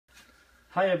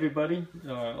Hi everybody,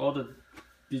 all the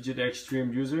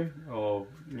DIGIXSTREAM user, or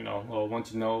want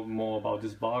to know more about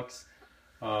this box.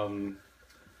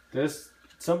 There's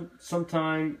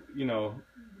sometime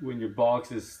when your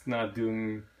box is not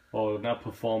doing or not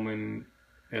performing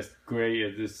as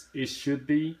great as it should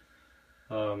be.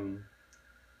 Sometimes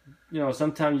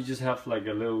you just have like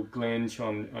a little glitch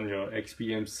on your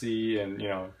Xbmc, and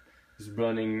it's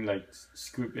running like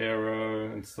script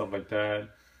error and stuff like that.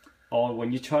 Or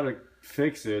when you try to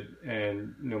fix it,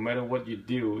 and no matter what you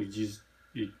do,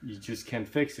 you just can't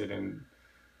fix it and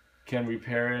can't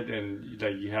repair it, and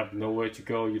like you have nowhere to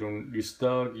go. You're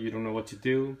stuck. You don't know what to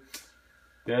do.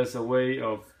 There's a way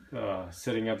of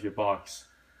setting up your box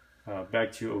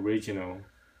back to original.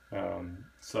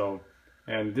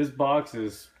 And this box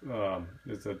is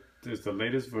the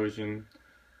latest version,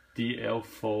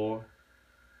 Dl4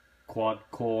 quad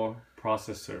core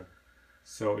processor.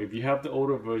 So if you have the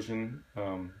older version,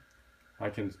 I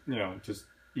can just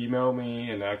email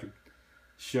me and I could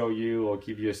show you or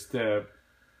give you a step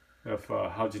of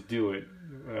how to do it.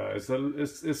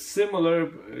 It's similar,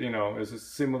 it's a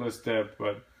similar step,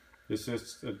 but it's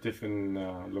just a different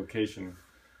location.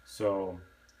 So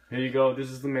here you go.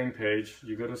 This is the main page.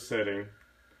 You go to setting.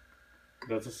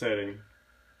 That's a setting.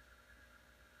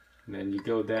 And then you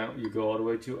go down. You go all the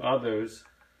way to others.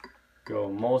 Go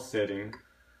more setting.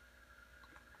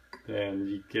 Then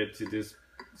you get to this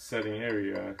setting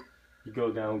area. You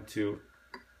go down to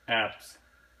apps,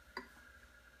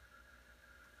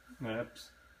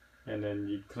 and then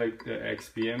you click the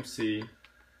Xbmc,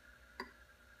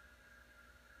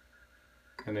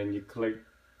 and then you click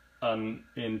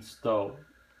uninstall.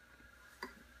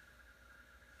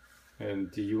 And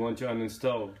do you want to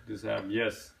uninstall this app?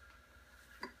 Yes.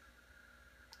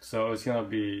 So it's gonna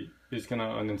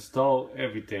uninstall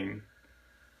everything.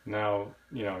 Now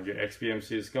your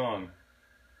Xbmc is gone.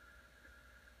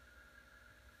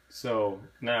 So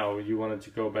now you wanted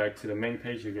to go back to the main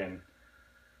page again,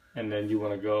 and then you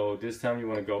want to go, this time you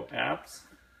want to go apps,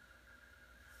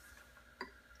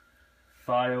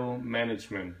 file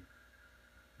management.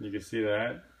 You can see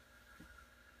that.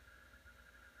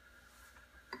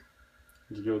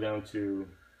 You go down to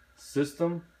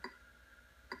system,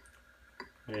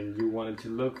 and you wanted to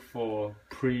look for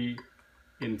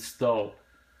pre-install.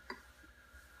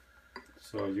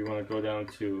 So you want to go down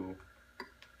to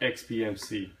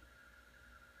Xbmc,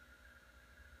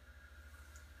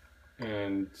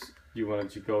 and you wanted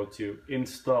to go to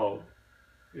install.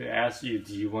 It asks you,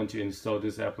 do you want to install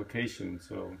this application?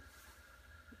 So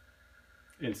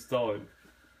install it.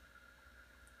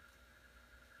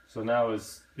 So now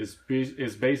it's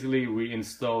basically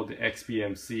reinstalled the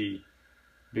Xbmc,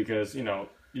 because the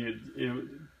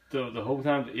whole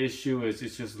time the issue is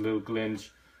it's just a little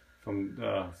glitch from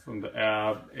the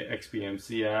app,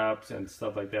 Xbmc apps and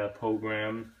stuff like that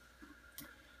program.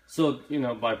 So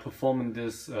by performing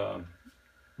this uninstall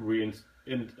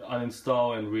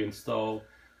and reinstall,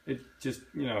 it just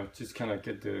kind of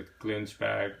get the glitch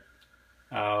back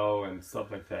out and stuff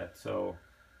like that. So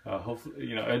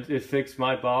hopefully it fixed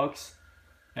my box,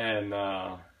 and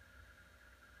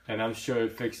I'm sure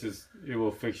it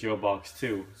will fix your box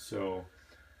too. So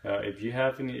if you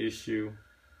have any issue,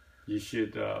 you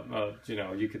should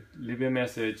you could leave me a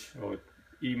message or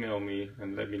email me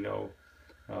and let me know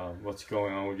what's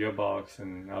going on with your box,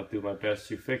 and I'll do my best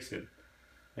to fix it.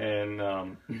 And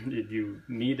if you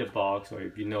need a box, or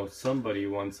if you know somebody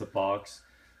wants a box,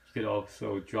 you could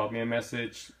also drop me a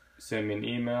message, send me an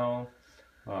email.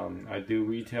 I do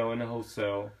retail and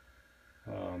wholesale,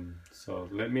 so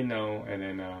let me know, and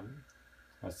then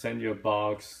I'll send you a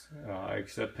box. I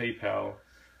accept PayPal.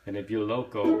 And if you're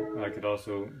local, I could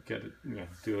also get it,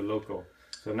 do a local.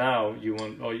 So now what you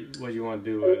want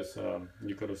to do is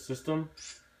you go to system,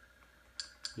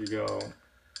 you go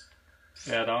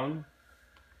add-on,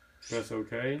 press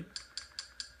OK,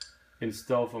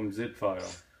 install from zip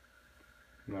file.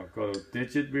 Now go to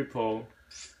digit repo,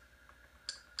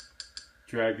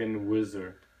 Dragon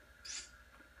Wizard,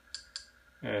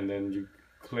 and then you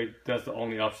click. That's the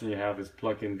only option you have, is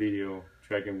plug-in video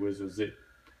Dragon Wizard zip.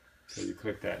 So you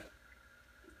click that.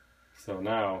 So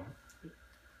now,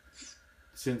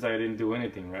 since I didn't do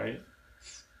anything, right?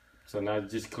 So now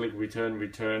just click return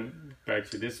back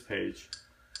to this page.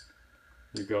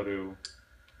 You go to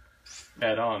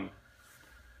add-on,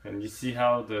 and you see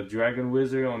how the Dragon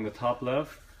Wizard on the top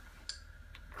left?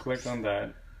 Click on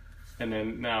that, and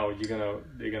then now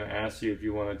they're gonna ask you if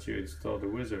you wanted to install the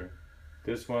wizard.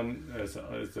 This one is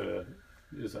an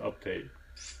update.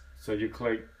 So you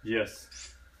click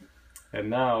yes. And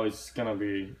now it's gonna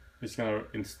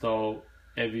install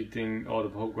everything, all the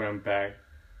program back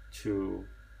to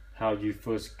how you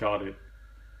first got it.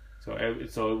 So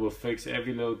it will fix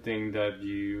every little thing that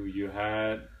you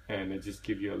had, and it just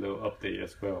give you a little update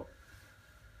as well.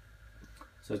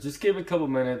 So just give it a couple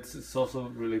minutes. It also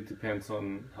really depends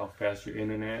on how fast your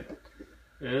internet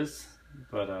is.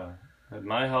 But at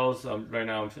my house right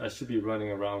now, I should be running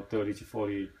around 30 to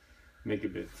 40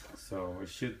 megabits. So it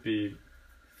should be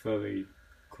fairly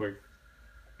quick.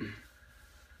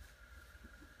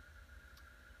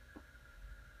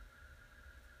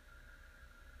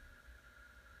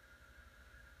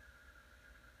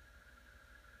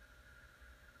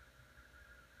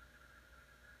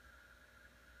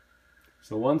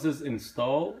 So once it's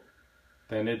installed,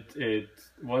 then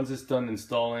once it's done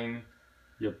installing,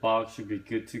 your box should be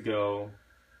good to go.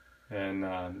 And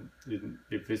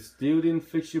if it still didn't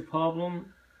fix your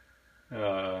problem,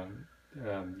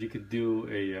 you could do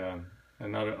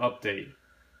another update.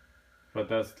 But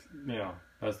that's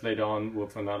that's later on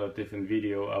with another different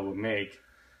video I will make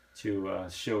to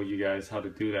show you guys how to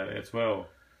do that as well.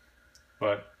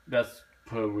 But that's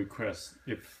per request.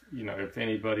 If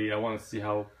anybody, I want to see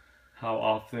how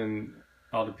often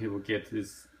other people get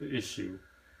this issue,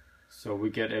 so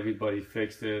we get everybody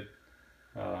fixed it.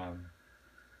 I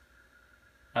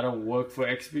don't work for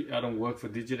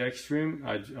DIGIXSTREAM.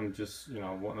 I'm just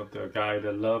one of the guys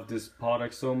that love this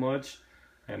product so much,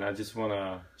 and I just want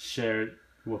to share it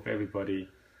with everybody.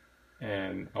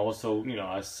 And also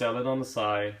I sell it on the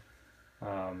side,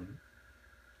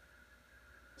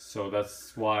 so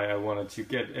that's why I wanted to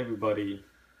get everybody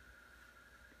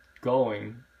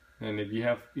going. And if you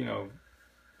have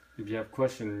if you have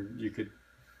questions, you could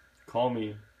call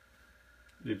me.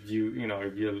 If you're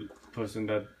a person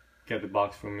that get the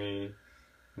box from me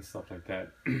and stuff like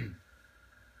that.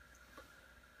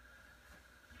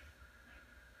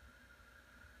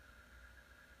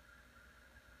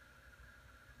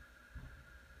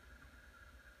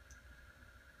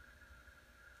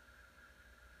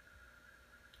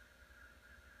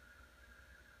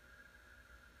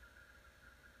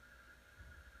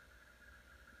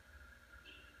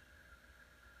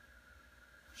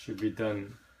 Should be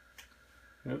done.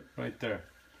 Yep, right there.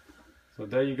 So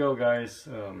there you go, guys.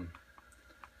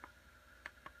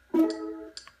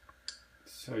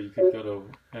 So you could go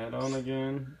to add-on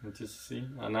again and just see.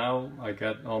 And now I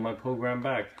got all my program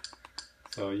back.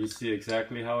 So you see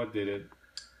exactly how I did it.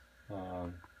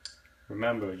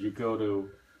 Remember, you go to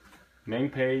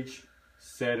main page,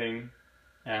 setting,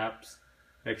 apps,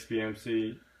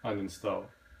 Xbmc, uninstall.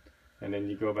 And then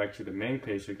you go back to the main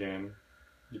page again.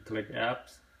 You click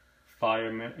apps,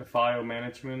 file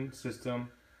management system,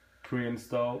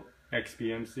 pre-install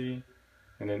Xbmc,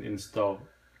 and then install.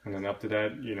 And then after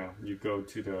that, you go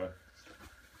to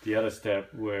the other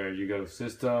step where you go to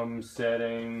system,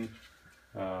 setting,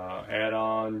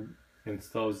 add-on,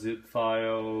 install zip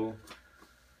file,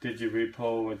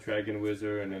 digirepo, and Dragon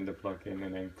Wizard, and then the plugin,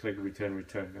 and then click return,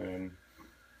 and then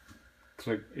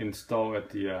click install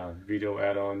at the video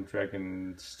add-on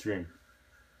Dragon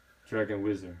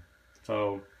Wizard.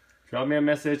 So drop me a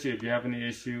message if you have any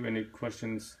issue, any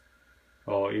questions,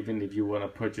 or even if you want to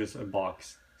purchase a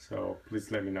box. So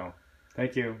please let me know.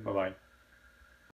 Thank you. Bye bye.